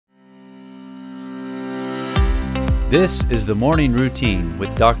This is the Morning Routine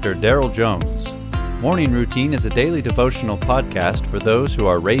with Dr. Daryl Jones. Morning Routine is a daily devotional podcast for those who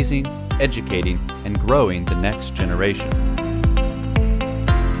are raising, educating, and growing the next generation.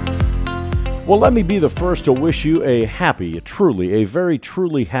 Well, let me be the first to wish you a very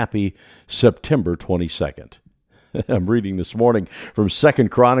truly happy September 22nd. I'm reading this morning from 2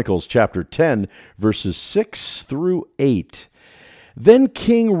 Chronicles chapter 10, verses 6 through 8. Then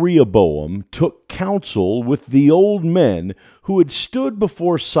King Rehoboam took counsel with the old men who had stood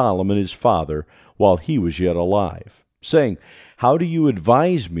before Solomon his father while he was yet alive, saying, "How do you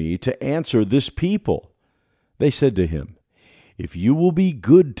advise me to answer this people?" They said to him, "If you will be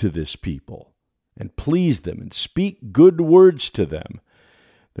good to this people, and please them, and speak good words to them,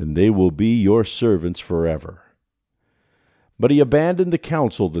 then they will be your servants forever." But he abandoned the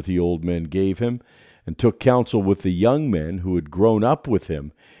counsel that the old men gave him, and took counsel with the young men who had grown up with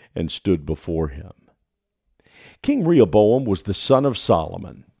him and stood before him. King Rehoboam was the son of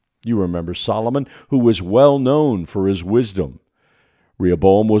Solomon. You remember Solomon, who was well known for his wisdom.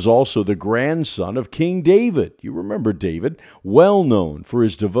 Rehoboam was also the grandson of King David. You remember David, well known for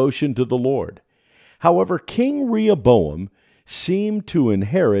his devotion to the Lord. However, King Rehoboam seemed to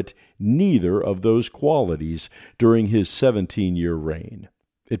inherit neither of those qualities during his 17-year reign.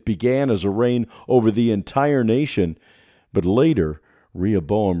 It began as a reign over the entire nation, but later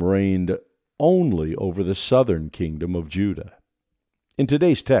Rehoboam reigned only over the southern kingdom of Judah. In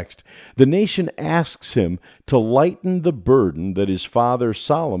today's text, the nation asks him to lighten the burden that his father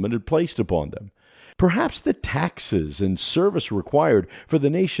Solomon had placed upon them. Perhaps the taxes and service required for the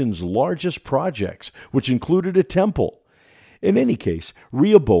nation's largest projects, which included a temple. In any case,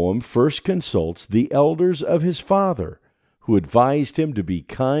 Rehoboam first consults the elders of his father, who advised him to be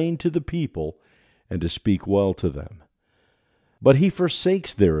kind to the people and to speak well to them. But he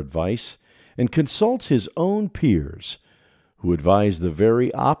forsakes their advice and consults his own peers, who advise the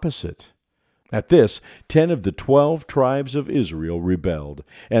very opposite. At this, 10 of the 12 tribes of Israel rebelled,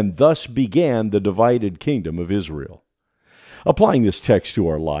 and thus began the divided kingdom of Israel. Applying this text to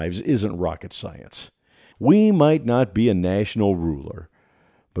our lives isn't rocket science. We might not be a national ruler,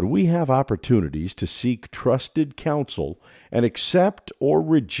 but we have opportunities to seek trusted counsel and accept or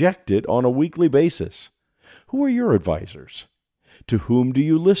reject it on a weekly basis. Who are your advisors? To whom do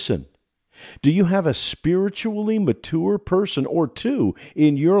you listen? Do you have a spiritually mature person or two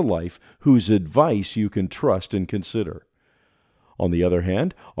in your life whose advice you can trust and consider? On the other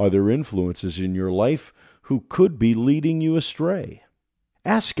hand, are there influences in your life who could be leading you astray?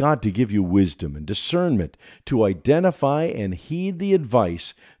 Ask God to give you wisdom and discernment to identify and heed the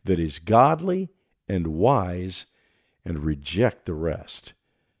advice that is godly and wise, and reject the rest.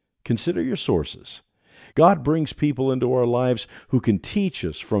 Consider your sources. God brings people into our lives who can teach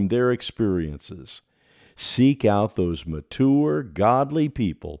us from their experiences. Seek out those mature, godly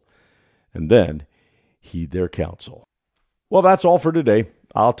people, and then heed their counsel. Well, that's all for today.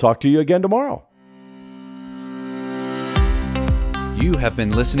 I'll talk to you again tomorrow. You have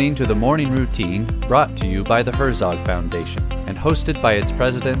been listening to the Morning Routine, brought to you by the Herzog Foundation and hosted by its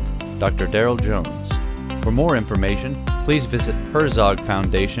president, Dr. Daryl Jones. For more information, please visit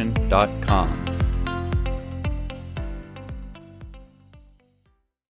herzogfoundation.com.